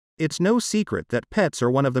It's no secret that pets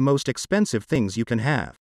are one of the most expensive things you can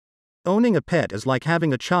have. Owning a pet is like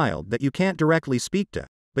having a child that you can't directly speak to,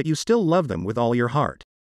 but you still love them with all your heart.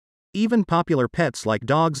 Even popular pets like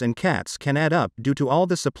dogs and cats can add up due to all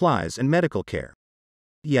the supplies and medical care.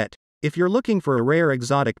 Yet, if you're looking for a rare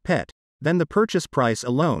exotic pet, then the purchase price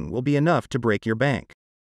alone will be enough to break your bank.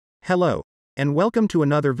 Hello, and welcome to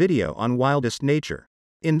another video on Wildest Nature.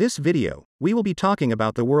 In this video, we will be talking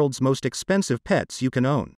about the world's most expensive pets you can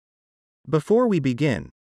own. Before we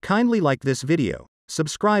begin, kindly like this video,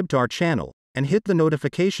 subscribe to our channel, and hit the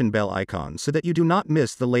notification bell icon so that you do not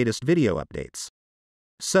miss the latest video updates.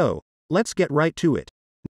 So, let's get right to it.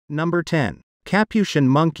 Number 10. Capuchin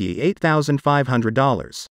Monkey,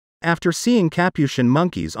 $8,500. After seeing Capuchin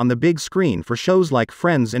monkeys on the big screen for shows like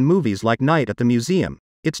Friends and movies like Night at the Museum,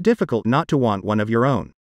 it's difficult not to want one of your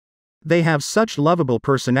own. They have such lovable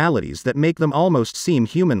personalities that make them almost seem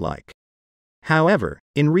human-like. However,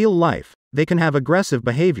 in real life, they can have aggressive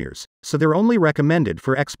behaviors, so they're only recommended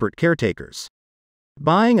for expert caretakers.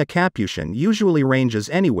 Buying a Capuchin usually ranges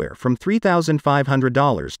anywhere from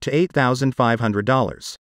 $3,500 to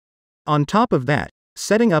 $8,500. On top of that,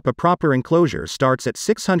 setting up a proper enclosure starts at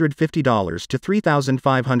 $650 to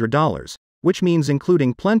 $3,500, which means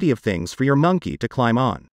including plenty of things for your monkey to climb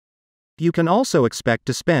on. You can also expect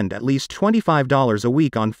to spend at least $25 a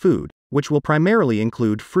week on food, which will primarily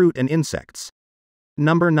include fruit and insects.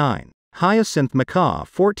 Number 9. Hyacinth Macaw,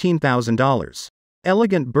 $14,000.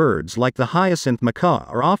 Elegant birds like the Hyacinth Macaw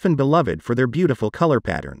are often beloved for their beautiful color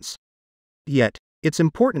patterns. Yet, it's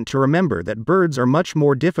important to remember that birds are much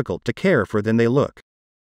more difficult to care for than they look.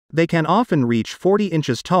 They can often reach 40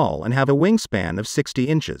 inches tall and have a wingspan of 60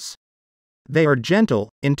 inches. They are gentle,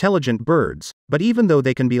 intelligent birds, but even though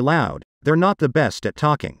they can be loud, they're not the best at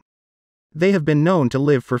talking. They have been known to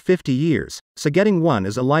live for 50 years, so getting one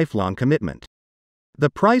is a lifelong commitment. The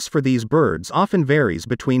price for these birds often varies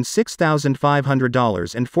between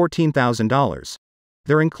 $6,500 and $14,000.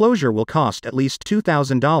 Their enclosure will cost at least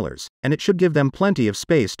 $2,000, and it should give them plenty of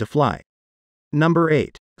space to fly. Number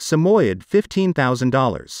 8. Samoyed,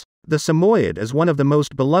 $15,000. The Samoyed is one of the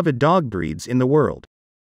most beloved dog breeds in the world.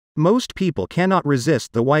 Most people cannot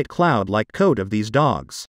resist the white cloud-like coat of these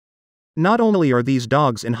dogs. Not only are these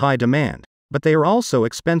dogs in high demand, but they are also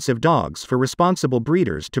expensive dogs for responsible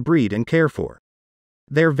breeders to breed and care for.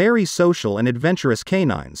 They're very social and adventurous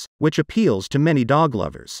canines, which appeals to many dog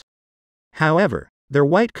lovers. However, their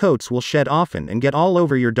white coats will shed often and get all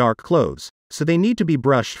over your dark clothes, so they need to be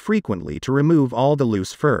brushed frequently to remove all the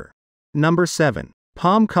loose fur. Number 7.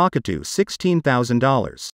 Palm Cockatoo,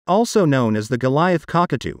 $16,000. Also known as the Goliath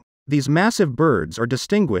cockatoo, these massive birds are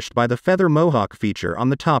distinguished by the feather mohawk feature on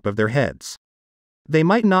the top of their heads. They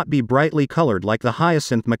might not be brightly colored like the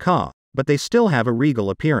Hyacinth Macaw, but they still have a regal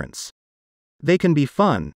appearance. They can be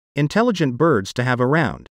fun, intelligent birds to have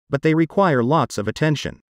around, but they require lots of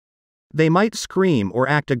attention. They might scream or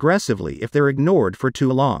act aggressively if they're ignored for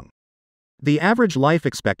too long. The average life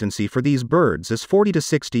expectancy for these birds is 40 to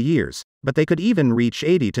 60 years, but they could even reach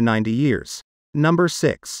 80 to 90 years. Number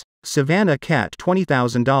 6. Savannah Cat,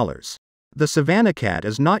 $20,000. The Savannah Cat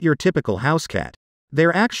is not your typical house cat.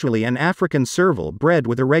 They're actually an African serval bred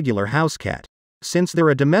with a regular house cat. Since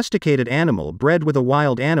they're a domesticated animal bred with a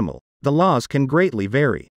wild animal, the laws can greatly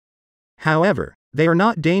vary. However, they are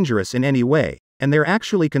not dangerous in any way, and they're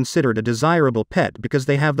actually considered a desirable pet because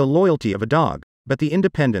they have the loyalty of a dog, but the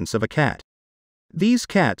independence of a cat. These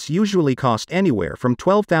cats usually cost anywhere from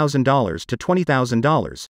 $12,000 to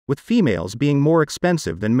 $20,000, with females being more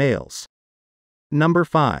expensive than males. Number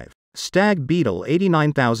 5. Stag Beetle,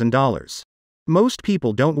 $89,000. Most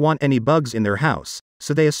people don't want any bugs in their house,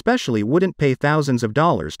 so they especially wouldn't pay thousands of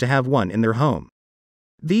dollars to have one in their home.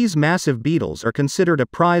 These massive beetles are considered a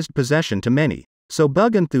prized possession to many, so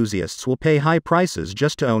bug enthusiasts will pay high prices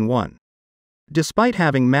just to own one. Despite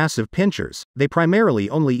having massive pinchers, they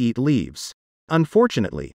primarily only eat leaves.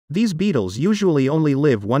 Unfortunately, these beetles usually only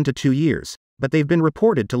live 1 to 2 years, but they've been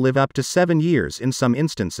reported to live up to 7 years in some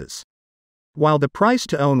instances. While the price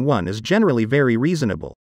to own one is generally very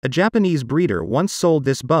reasonable, a Japanese breeder once sold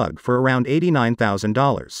this bug for around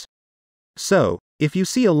 $89,000. So, if you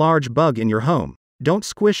see a large bug in your home, don't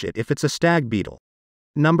squish it if it's a stag beetle.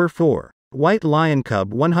 Number 4. White Lion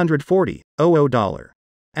Cub, $140,000.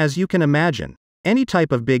 As you can imagine, any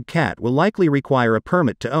type of big cat will likely require a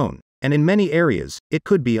permit to own, and in many areas, it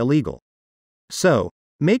could be illegal. So,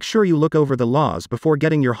 make sure you look over the laws before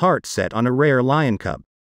getting your heart set on a rare lion cub.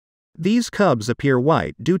 These cubs appear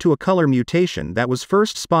white due to a color mutation that was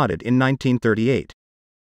first spotted in 1938.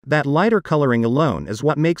 That lighter coloring alone is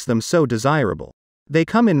what makes them so desirable. They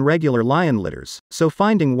come in regular lion litters, so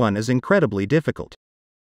finding one is incredibly difficult.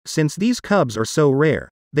 Since these cubs are so rare,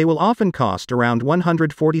 they will often cost around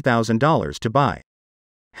 $140,000 to buy.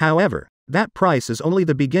 However, that price is only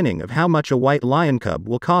the beginning of how much a white lion cub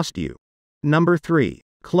will cost you. Number 3.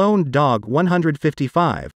 Cloned dog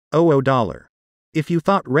 $155,000. If you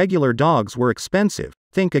thought regular dogs were expensive,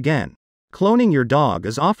 think again. Cloning your dog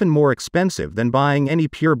is often more expensive than buying any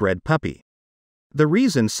purebred puppy. The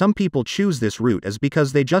reason some people choose this route is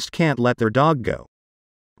because they just can't let their dog go.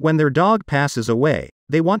 When their dog passes away,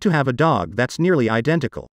 they want to have a dog that's nearly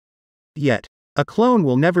identical. Yet, a clone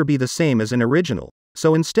will never be the same as an original,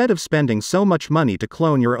 so instead of spending so much money to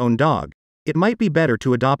clone your own dog, it might be better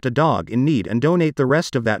to adopt a dog in need and donate the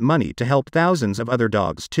rest of that money to help thousands of other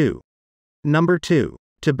dogs too. Number 2.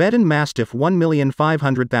 Tibetan Mastiff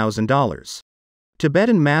 $1,500,000.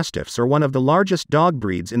 Tibetan Mastiffs are one of the largest dog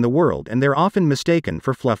breeds in the world and they're often mistaken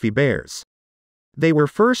for fluffy bears. They were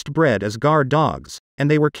first bred as guard dogs,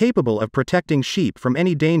 and they were capable of protecting sheep from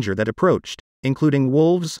any danger that approached, including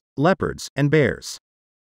wolves, leopards, and bears.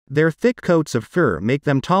 Their thick coats of fur make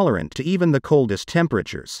them tolerant to even the coldest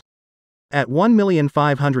temperatures. At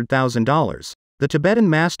 $1,500,000, the Tibetan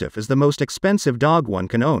Mastiff is the most expensive dog one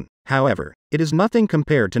can own. However, it is nothing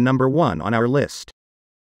compared to number 1 on our list.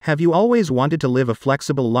 Have you always wanted to live a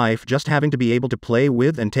flexible life just having to be able to play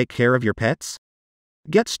with and take care of your pets?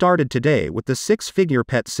 Get started today with the 6-figure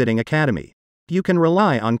Pet Sitting Academy. You can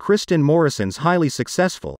rely on Kristen Morrison's highly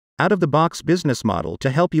successful, out-of-the-box business model to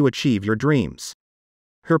help you achieve your dreams.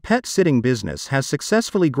 Her pet sitting business has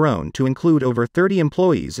successfully grown to include over 30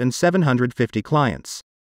 employees and 750 clients.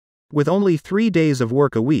 With only 3 days of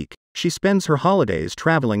work a week, she spends her holidays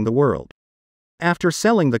traveling the world. After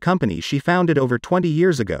selling the company she founded over 20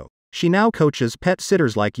 years ago, she now coaches pet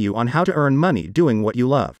sitters like you on how to earn money doing what you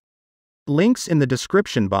love. Links in the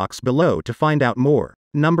description box below to find out more.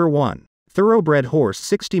 Number 1. Thoroughbred Horse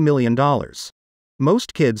 $60 million.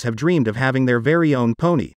 Most kids have dreamed of having their very own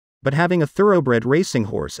pony, but having a thoroughbred racing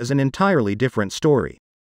horse is an entirely different story.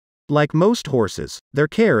 Like most horses, their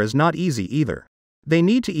care is not easy either. They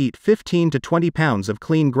need to eat 15 to 20 pounds of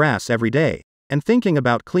clean grass every day, and thinking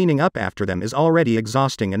about cleaning up after them is already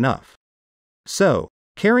exhausting enough. So,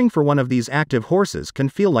 caring for one of these active horses can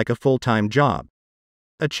feel like a full-time job.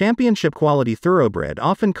 A championship-quality thoroughbred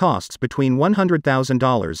often costs between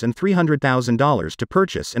 $100,000 and $300,000 to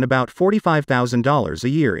purchase and about $45,000 a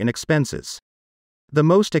year in expenses. The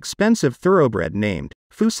most expensive thoroughbred, named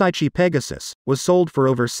Fusaichi Pegasus, was sold for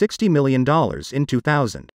over $60 million in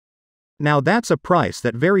 2000. Now that's a price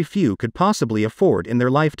that very few could possibly afford in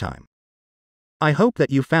their lifetime. I hope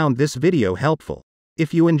that you found this video helpful.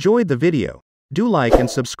 If you enjoyed the video, do like and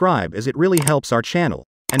subscribe as it really helps our channel,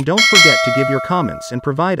 and don't forget to give your comments and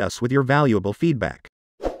provide us with your valuable feedback.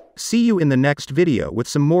 See you in the next video with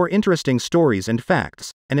some more interesting stories and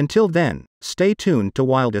facts, and until then, stay tuned to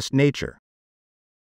Wildest Nature.